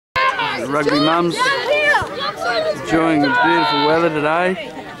the rugby mums enjoying the beautiful weather today.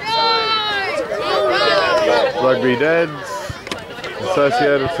 Rugby dads,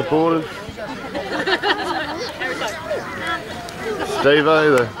 associated supporters.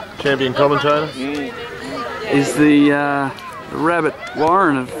 Steve-O, the champion commentator. Is the Rabbit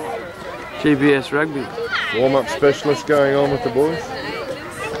Warren of GPS Rugby. Warm-up specialist going on with the boys.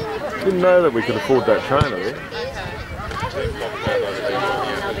 Didn't know that we could afford that trainer there.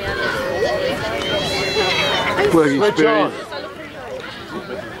 Work experience.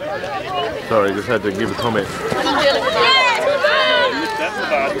 Sorry, just had to give a comment.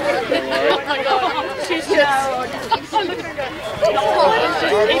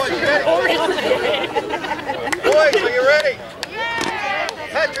 Boys, are you ready? Yeah!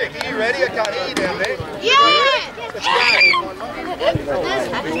 Patrick, are you ready? I can't hear you down there. Yeah!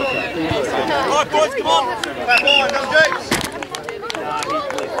 Alright boys, come on! Back on, come Jeeps!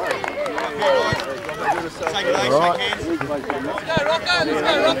 Alright.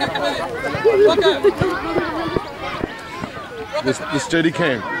 The steady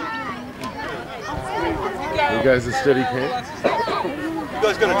cam. Here goes the steady cam. You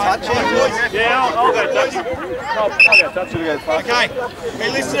guys got a touch on, boys? Yeah, I'll go touch it. I'll go touch it again. Okay, be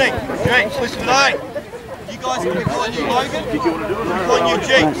listening. Jeeps, listen today. You guys can be calling you Logan, we're calling you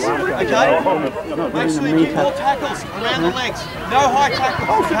Jeeps, okay? Make sure you keep all tackles around the legs. No high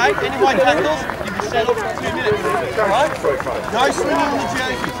tackles, okay? Any high tackles, you can set off for 2 minutes, alright? No swinging in the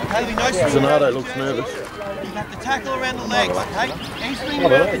jerseys, okay? No swinging. Zanardo looks nervous. You have to tackle around the legs, okay? Any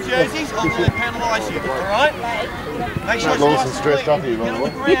swinging around the jerseys, I'm going to penalise you, alright? Make sure it's nice and stressed up here, get on the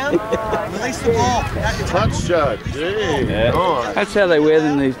ground, release the ball. Touch charge, gee, nice. That's how they wear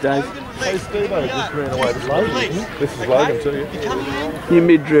them these days. Hey Steve-O just ran away with Logan. This is Logan too, yeah? Your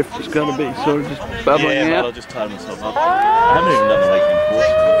midriff has got to be sort of just bubbling Yeah, out. I'll just tie myself up. I haven't even done the leg before.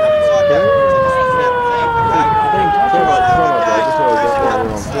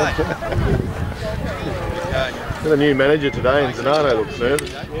 Got a new manager today and Zanardo looks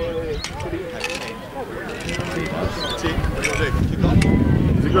nervous.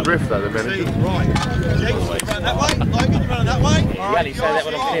 It's a good ref though, the manager. Right. Jeeps, you run that way. Logan, you run that way. You only say that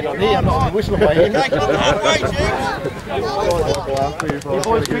when I'm sitting on here, I'm not whistling by him. Okay, come on that way,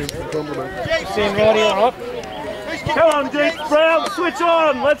 Jeeps. Seeing righty on up. Come on, Dick Brown, switch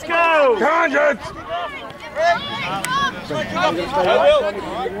on, let's go! Come on, Jeeps! Who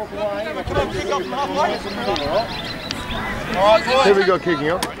have we got kicking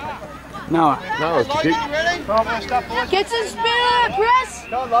off? Noah. Noah's to kick. Get some spirit, Chris!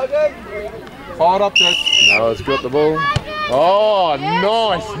 Fired up, Jess. Noah's got the ball. Oh,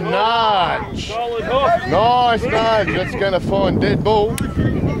 nice nudge! Nice nudge. That's going to find dead ball.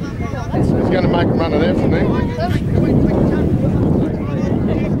 He's going to make him run it out from there.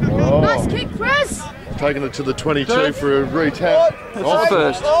 Nice kick, Chris! Taking it to the 22 for a re-tap. That's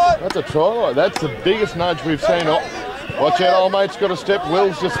first. That's a try. That's the biggest nudge we've seen. Oh, watch out, old mate's got a step.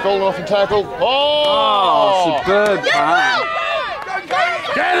 Will's just fallen off and tackled. Oh, superb pass.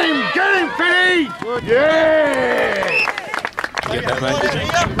 Get him, Fitty! Yeah! Get that,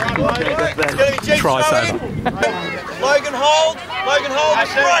 mate. Try saver. Logan hold.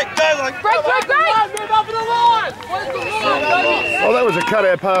 That's right. Go, Logan. Break! Move up in the line! Oh, that was a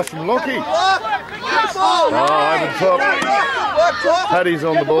cutout pass from Lockie. Oh, over the top. Paddy's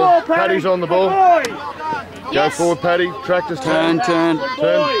on the ball. Paddy's on the ball. Go forward, Paddy. Tractor's turn. Turn.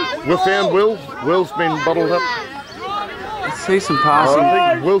 We found Will. Will's been bottled up. Let's see some Oh, passing.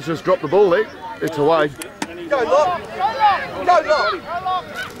 I think Will's just dropped the ball there. It's away. Go, Lock. Go, Lock.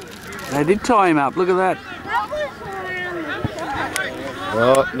 They did tie him up, look at that.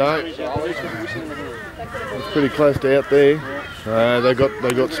 Oh, no. It's pretty close to out there. They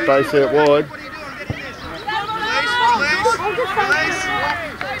got space out wide.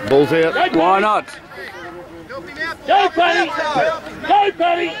 Ball's out. Why not? Go, Paddy! Go,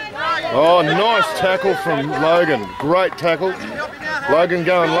 Paddy! Oh, nice tackle from Logan. Great tackle. Logan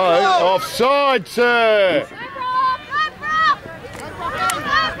going low. Offside, sir.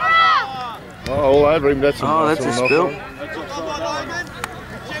 Oh, all over him. That's Oh, that's a spill.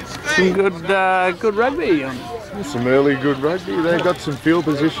 Some good rugby. Some early good rugby. They've got some field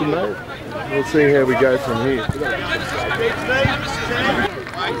position though. We'll see how we go from here.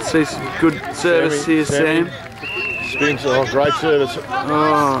 See some good service here, Sam. Spins. Oh, great service. Oh,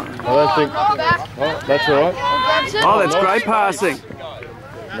 I don't think. Oh, that's all right. oh that's great passing.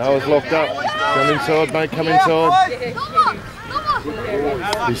 Noah's locked up. Come inside, mate. Come inside.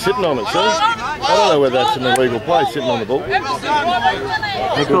 He's sitting on it, see? I don't know whether that's an illegal play, sitting on the ball. They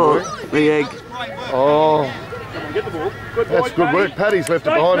call it the egg. Oh, Get the ball. Good boy, That's good work. Paddy's left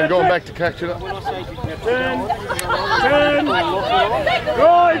it behind and gone back to catch it up. Turn.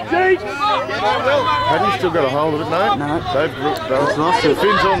 Right, Jeeks. Paddy's still got a hold of it, no? No. They've lost it.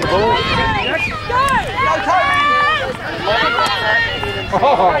 Finn's on the ball.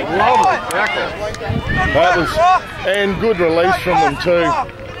 Oh, lovely tackle. That was, and good release from them too.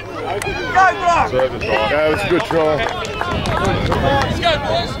 That was a good try.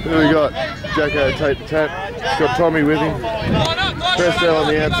 Who we got? Jacko take the tap. He's got Tommy with him. Presto on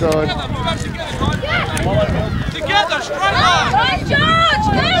the outside. Together, straight line.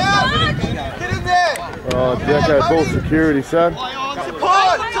 Get in there. Oh, Jacko ball security, son.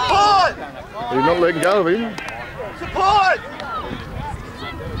 Support, support. He's not letting go of him. Support.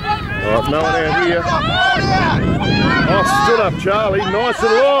 Right, no one out here. Oh, stood up Charlie. Nice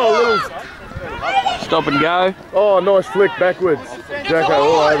little, Stop and go. oh, nice flick backwards. Jacko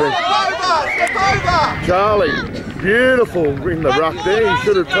all over him. Step over. Charlie, beautiful in the ruck there. He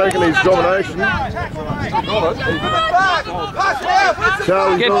should have taken his domination.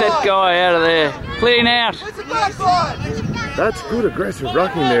 Charlie's Get that guy out of there. Clean out. That's good aggressive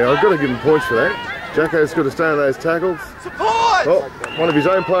rucking there. I've got to give him points for that. Jacko's got to stay on those tackles. Oh, one of his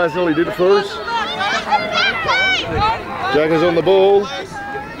own players nearly did it for us. Jacko's on the ball.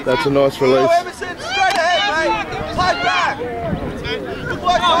 That's a nice release.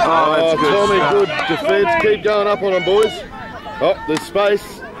 Oh, that's Tommy, good. good defence. Keep going up on them, boys. Oh, there's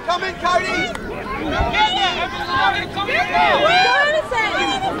space. Come in, Cody.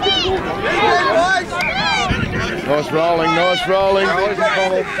 Nice rolling, nice rolling.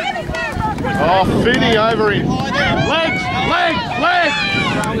 Oh, Finny over him. Legs, legs, legs.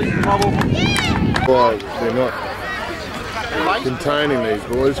 Boy, they're not containing these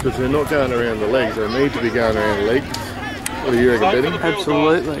boys because they're not going around the legs. They need to be going around the legs. What do you reckon, Benny?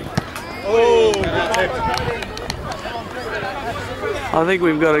 Absolutely. I think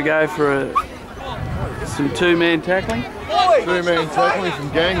we've got to go for some two-man tackling. Two-man tackling from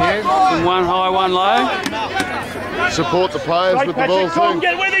gang, yeah. Some one high, one low. Support the players Right, with the ball Patrick, Tom, too.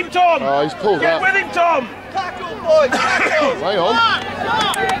 get with him, Tom. Oh, he's pulled Get up. with him, Tom. Tackle, boys, tackle. Hang on.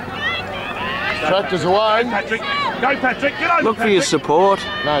 Tractors away. Patrick, go, Patrick. Get over, Look for your support.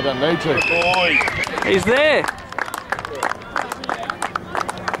 No, don't need to. boy. He's there.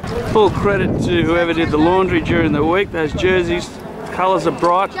 Full credit to whoever did the laundry during the week. Those jerseys, colours are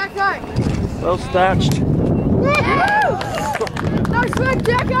bright, well starched. Nice work,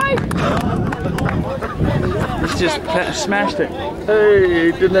 Jacko! He's just smashed it. Hey,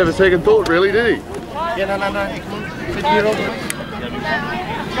 he didn't have a second thought really, did he?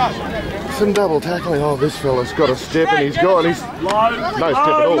 Some double tackling. Oh, this fella's got a step and he's got, he's no step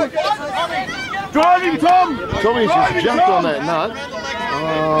at all. Drive him, Tom. Tommy's just jumped on that nut.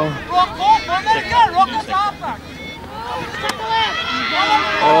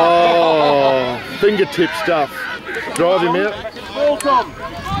 Oh, fingertip stuff. Drive him out. Ball, Tom.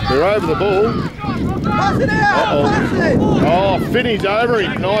 They're over the ball. Pass it out, pass it. Oh, Finney's over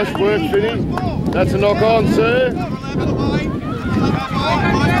him. Nice work, Finney. That's a knock on, sir.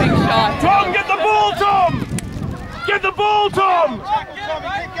 Tom, get the ball, Tom. Get the ball, Tom.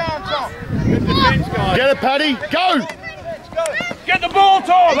 Get it, Paddy. Go. Get the ball,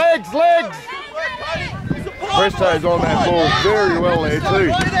 Tom. Legs, legs. Presto's on that ball very well there too.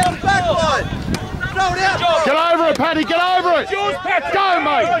 Get over it, Paddy. Get over it. Yours, Patrick. Go,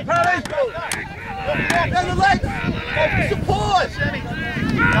 mate. Down the legs. Support.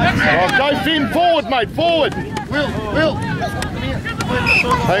 Oh, go Finn. Forward, mate. Forward. Will.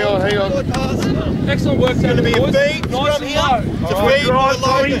 Hang on, hang on. Excellent work. It's going to be a feed from here. It's a feed by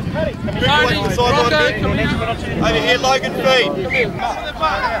Logan. Over here, Logan, feed.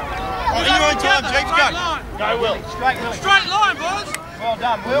 On your own time, James, go. Go, Will. Straight line, boys. Well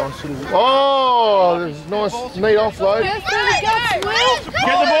done, Will. Oh, there's a nice, neat offload. Get the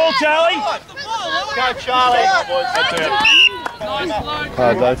Get the ball, Charlie. Go, Charlie.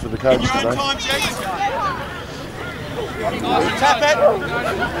 Hard day for the coach On your own today. time, James. Tap it.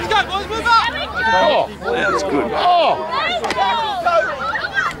 Let's go, boys, move up. Oh, That's good. oh.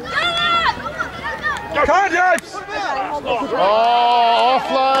 Come on, James. Oh,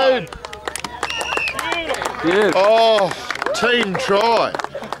 offload. Yeah, Oh, team try.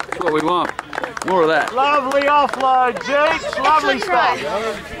 that's what we want. More of that. Lovely offload, Jeeks. Lovely stuff.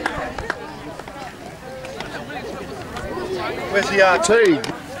 Where's the RT?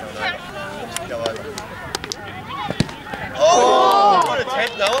 Teague. Oh, what a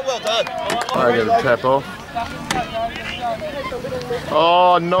attempt, Noah. Well done. I get a tap off.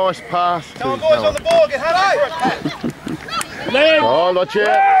 Oh, nice pass. Come on, boys, on the ball. Get head over. Legs. Oh, not yet.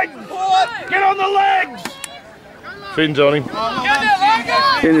 Legs. Get on the legs. Finn's on him.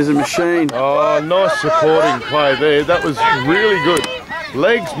 Finn is a machine. Oh, nice supporting play there. That was really good.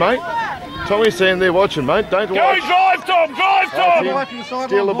 Legs, mate. Tommy's standing there watching, mate. Don't Go, watch. drive, Tom, drive, Tom!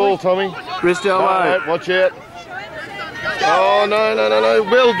 Steal the ball, Tommy. Wrist No, elbow. watch out. Oh, no.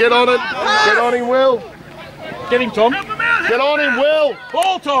 Will, get on it. Get on him, Will. Get him, Tom. Get on him, Will.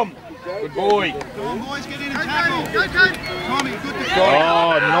 Ball, Tom. Good boy. Come on, boys, get in and tackle. Go, Tommy, good to go.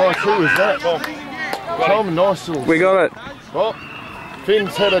 Oh, nice. Who was that? Tom, nice little... We got it. Oh,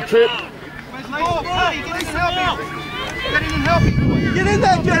 Finn's had a trip. Where's Leighton? Hey, get in and help him. Get in and help him. Get in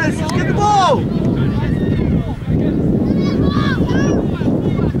there, Genesis. Get the ball.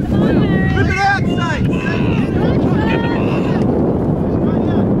 Rip it out, Saints.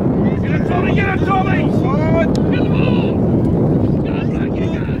 Get him, Tommy, get him, Tommy! We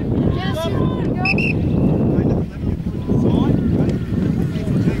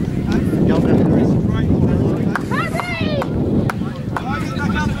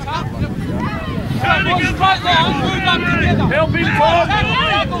Help him, Tom!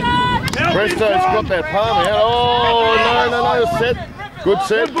 Presto's got that palm out. Oh, no. Set. Good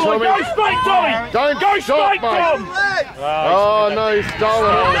set, Good boy, Tommy. go straight, Tommy! Don't Go stop, straight, mate. Tom! Oh, no, he's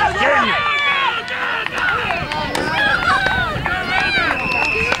stolen it. Again!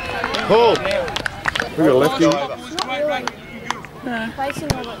 Pull. We got a lefty.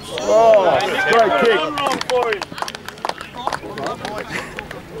 Oh, great kick.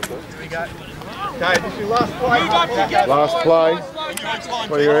 Okay, this is your last play. Last play.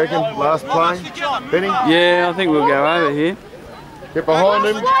 What do you reckon? Last play? Benny, Yeah, I think we'll go over here. get behind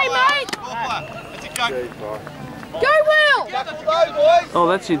him. Play, mate. That's it, go. Go, Will. Go, boys. Oh,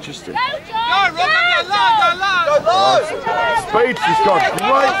 that's interesting. Go, Rugby, go low. Speech has got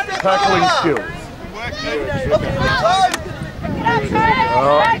great tackling skills.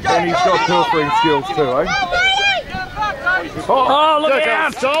 Oh, and he's got pilfering skills too, eh? Oh, look Jacko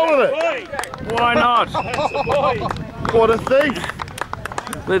out! stolen it. Why not? What a thief.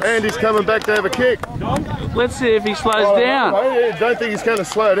 And Let's he's coming back to have a kick. see if he slows down. I don't think he's going to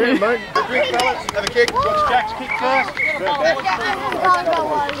slow down, mate. Drink, fellas. Have a kick. Watch Jack's kick first.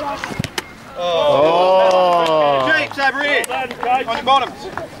 Oh. Jeeps over here. On your bottoms.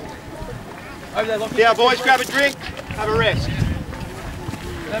 Now, boys, grab a drink. Have a rest.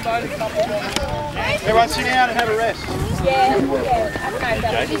 Everyone sit down and have a rest.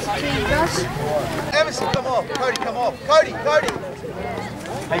 Emerson, come off. Cody, come off. Cody.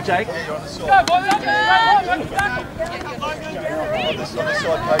 Hey, Jake. On this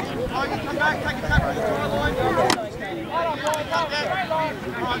side, Cody. Logan, come back. Take a tackle.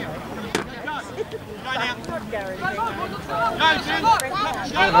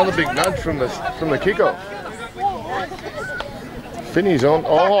 Another big nudge from the kickoff. Finney's on.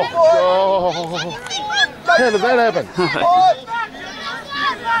 Oh. How did that happen? Hang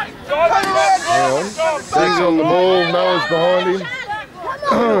on. Jake's on the ball. Noah's behind him.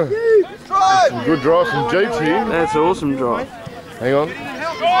 Some good drive from Jeeps here. That's awesome drive. Hang on.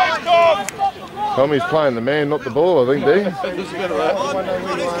 Tommy's playing the man, not the ball, I think, D. They're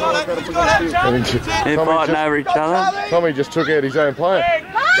fighting over each other. Tommy just took out his own player.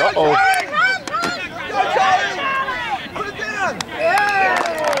 Uh-oh.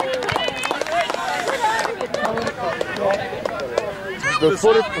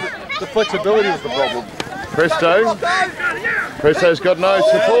 The flexibility was the problem. Presto's got no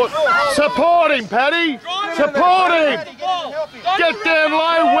support. Support him, Paddy! Support him! Get down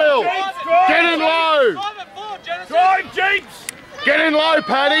low, Will! Get in low! Drive, Jeeps! Get in low,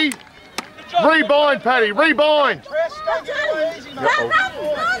 Paddy! Rebind, Paddy, rebind! Get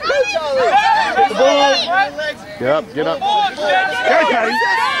the ball! Get up, get up. Go, Paddy!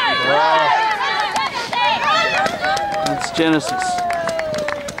 It's Genesis.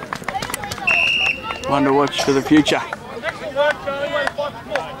 One to watch for the future.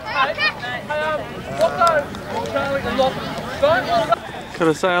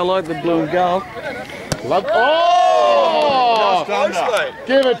 Gotta say, I like the blue and gold. Love. Oh!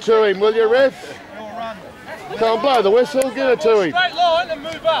 Give it to him, will you, ref? Come on, blow the whistle, give it to him. Straight line and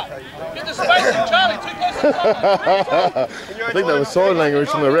move up. Get the space from Charlie, too close to the I think that was sign language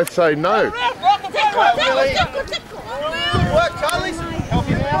from the ref saying no. Work, Charlie. Help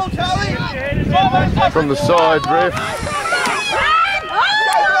him out, Charlie. From the side, ref.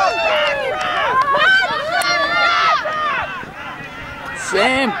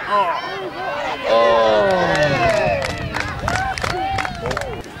 Sam!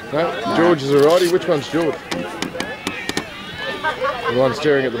 No, George is a righty. Which one's George? The one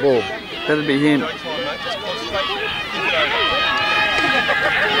staring at the ball. That'd be him.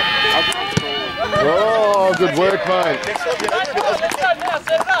 Oh, good work, mate.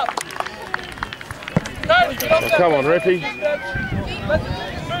 Oh, come on, Riffy.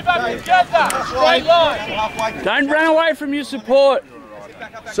 Don't run away from your support.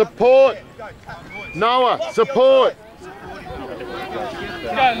 Support. Noah, support.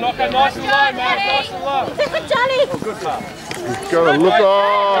 Go, Logan, nice and low, mate, nice and low. He's got to look.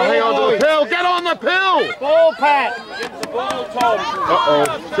 Oh, hang on to the pill. Get on the pill. Ball, Pat. Get the ball, Tom.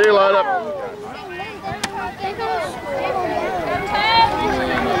 Uh-oh. See you later.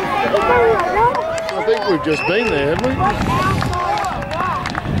 I think we've just been there, haven't we?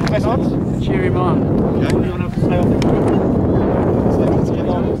 Cheer him on.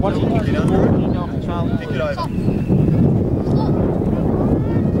 Once you kick it over, pick it over.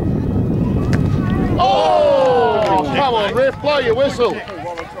 Oh! Come on, ref, blow your whistle. All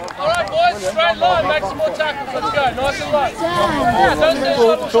right, boys, straight line, make some more tackles. Let's go, nice and low. Yeah, don't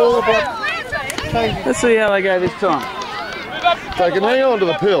do Let's see how they go this time. They can hang on to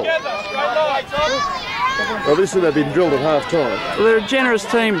the pill. Obviously, they've been drilled at half time. Well, they're a generous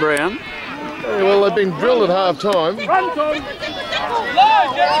team, Brown. Yeah, well, they've been drilled at half time.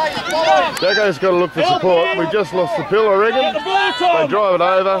 Jacko's got to look for support. We just lost the pill, I reckon. They drive it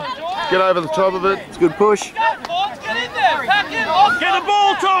over, get over the top of it. It's a good push. Get in there, pack it off. Get the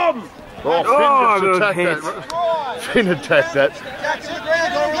ball, Tom. Oh, Finn just attacked that. Finn attacked that.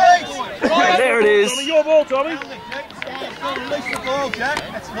 There it is. Your ball, Tommy. Release the ball, Jack.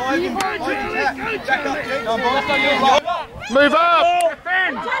 That's high attack. Jack up, Jack. Come on. Move up.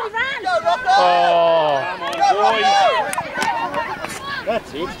 Oh.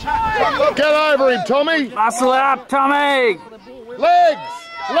 That's it. Get over him, Tommy. Muscle up, Tommy. Legs.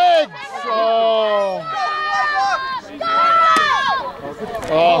 Legs. Oh.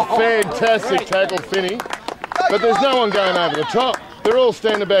 Oh, fantastic tackle, Finney. But there's no one going over the top. They're all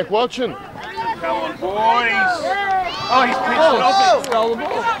standing back watching. Come on, boys. Oh, he's pitched it off. He stole the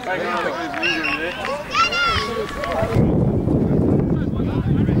ball.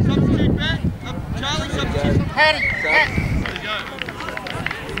 Substitute back. Charlie, substitute. Paddy.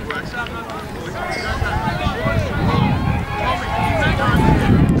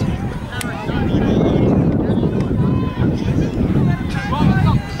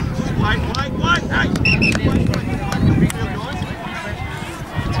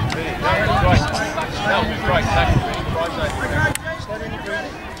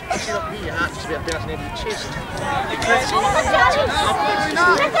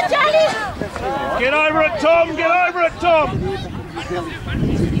 Get over it, Tom. Get over it, Tom.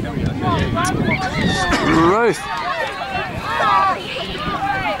 Ruth.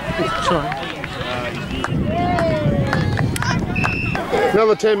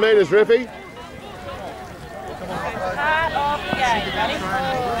 Another 10 metres, Riffy.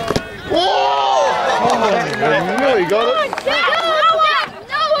 Oh, nearly got it.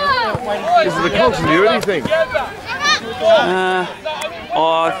 This is the continuity thing.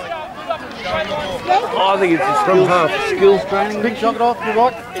 I think it's a skills training. Big shot it off, you're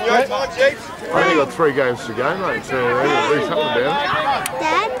right. I think got 3 games to go, mate, so they're going to do something about it.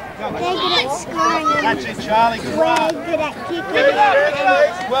 Dad, they're good at scoring and That's it, Charlie. we're good at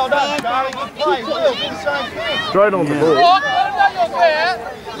kicking. Well done, Charlie. Good play. Will, do the same thing. Straight on the ball. Look, you're there.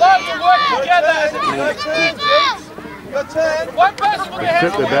 Loads of work together as a team. Your turn, James. Your turn. One person with They their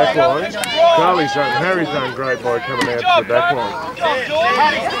fit hands the back line. Charlie's done, Harry's done great by coming out to the back line.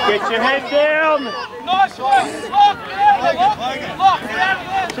 Get your head down. Nice work. Lock, get out of there. Lock, get out of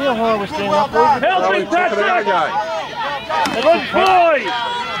there. See how high we're standing up? Helping Patrick. Good boy.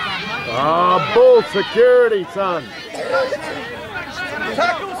 Ah, ball security, son.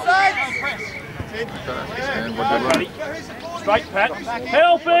 Tackle, Saints. Straight, Pat.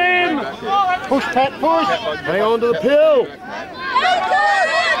 Help him. Push, Pat, push. Hang on to the pill.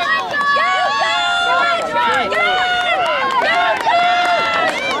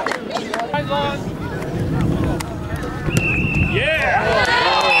 Yeah.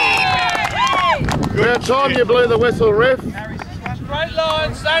 About time you blew the whistle, ref. Straight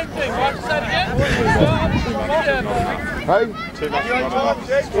line, same thing. Want to say it again? Hey?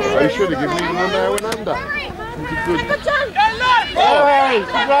 They should have given me the one they went under. Good. Hey,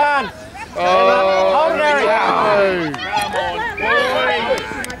 run! Oh, no.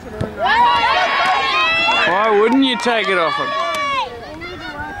 Why wouldn't you take it off him?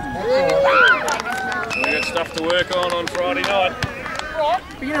 We got stuff to work on Friday night.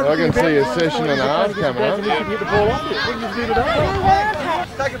 I can see a session and a half coming up.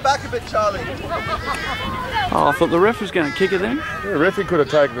 Take it back a bit, Charlie. Oh, I thought the ref was going to kick it then. Yeah, the referee could have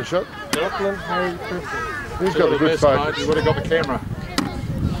taken the shot. He's got the good focus. He would have got the camera.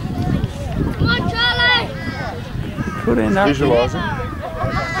 Come on, Could end up. Visualising.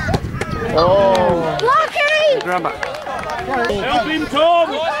 Oh! Lucky! Grubber. Help him,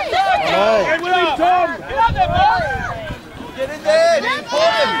 Tom! Get with him, Tom! Get up there, boys! Get in there!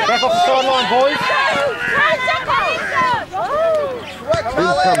 Back off the sideline, boys.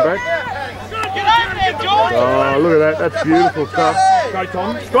 Please come back. Get over there, George! Oh, look at that. That's beautiful stuff. Straight,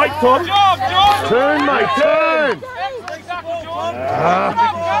 Tom. Straight, Tom. Job, George! Turn, mate, turn!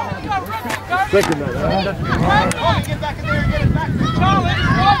 Second that. Get back in there and get it back. Charlie,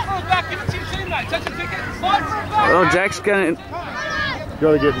 slide for it back, give it to your teammates. Take a ticket, slide for it back. Oh, Jack's going to...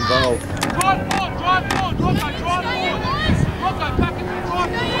 Got to get involved. Drive forward, Rocco, drive forward. Rocco, back it,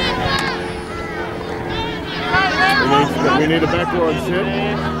 drive. We need a backline set.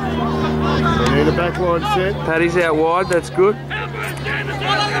 We need a backline set. Paddy's out wide, that's good.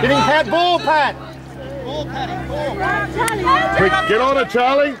 Getting Pat, ball, Pat. Quick, get on it,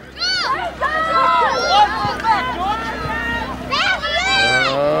 Charlie.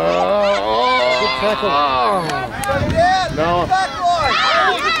 No.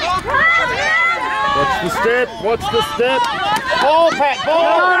 What's the step? What's the step? Ball, Pat,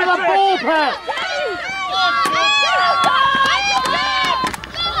 ball. Go to the ball, Pat.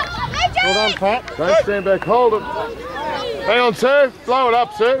 Well done, Pat. Don't stand back, hold it. Hang on, sir. Blow it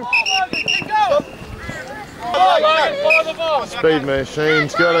up, sir. Speed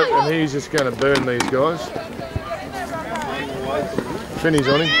machine's got it, and he's just going to burn these guys. Finney's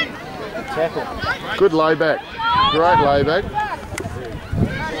on him. Good layback. Great layback.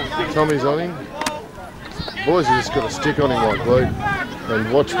 Tommy's on him. Boys have just got to stick on him like glue.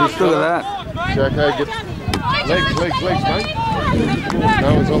 And watch this. Look at that. Jacko gets legs, mate. No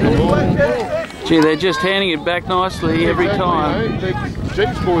one's on the ball. Gee, they're just handing it back nicely every time. Mate. The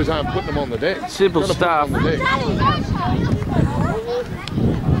Jeeps boys aren't putting them on the deck. Simple stuff.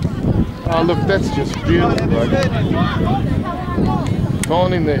 Oh, look, that's just beautiful, mate.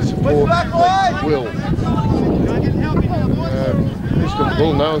 Finding their support, will. He's got the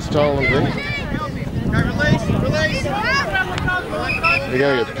ball, no one's stolen them. Release! They're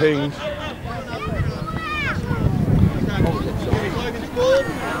going to get pinged.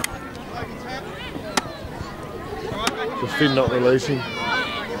 Just Finn not releasing.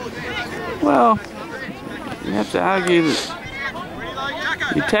 Well, you have to argue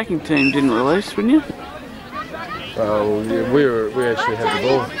that the attacking team didn't release, wouldn't you? Oh, yeah, we actually had the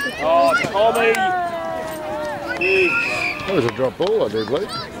ball. Oh, Tommy! That was a drop ball, I do believe.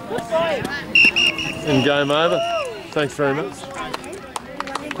 And game over. Thanks very much.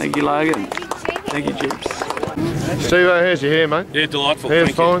 Thank you, Logan. Thank you, Jeeps. Steve, how's your hair, mate? Yeah, delightful. Hair's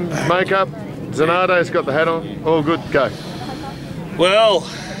Thank fine. Makeup. Zanado's got the hat on. All good. Go. you. Well,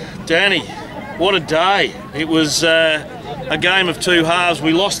 Danny, what a day. It was a game of two halves.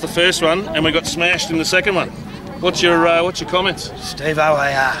 We lost the first one and we got smashed in the second one. What's your comments? Steve-O,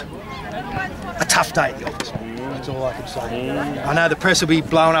 a tough day at the office. That's all I can say. I know the press will be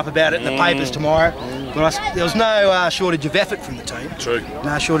blowing up about it in the papers tomorrow, but there was no shortage of effort from the team. True.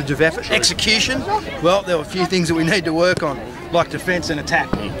 No shortage of effort. True. Execution, well, there were a few things that we need to work on, like defence and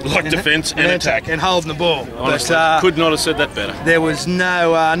attack. Like defence and attack. And holding the ball. Honestly, but, could not have said that better. There was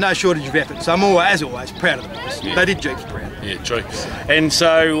no shortage of effort, so I'm always, as always, proud of the boys. Yeah. They did Jeeps proud. Yeah, true. And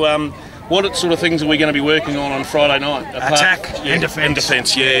so, what sort of things are we going to be working on Friday night? Attack and defence. And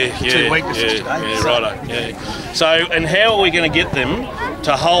defence, yeah. Two weaknesses today. Yeah, righto, yeah. So, and how are we going to get them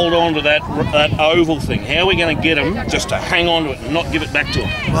to hold on to that oval thing? How are we going to get them just to hang on to it and not give it back to them?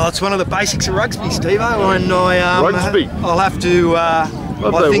 Well, it's one of the basics of rugby, Steve-O, and Rugby. I'll have to. I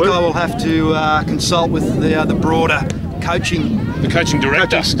will have to consult with the broader coaching. The coaching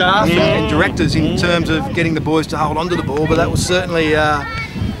director. Coaching staff and directors in terms of getting the boys to hold onto the ball, but that was certainly.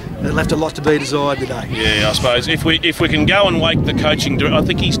 It left a lot to be desired today. Yeah, I suppose if we can go and wake the coaching director, I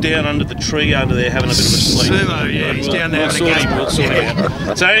think he's down under the tree over there having a bit of a sleep. Sumo, yeah, he's down there having a gas. We'll sort him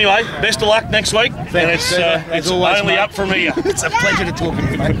out. So anyway, best of luck next week. Thanks, and it's always, only mate. up from here. It's a pleasure to talk to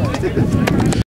you, mate.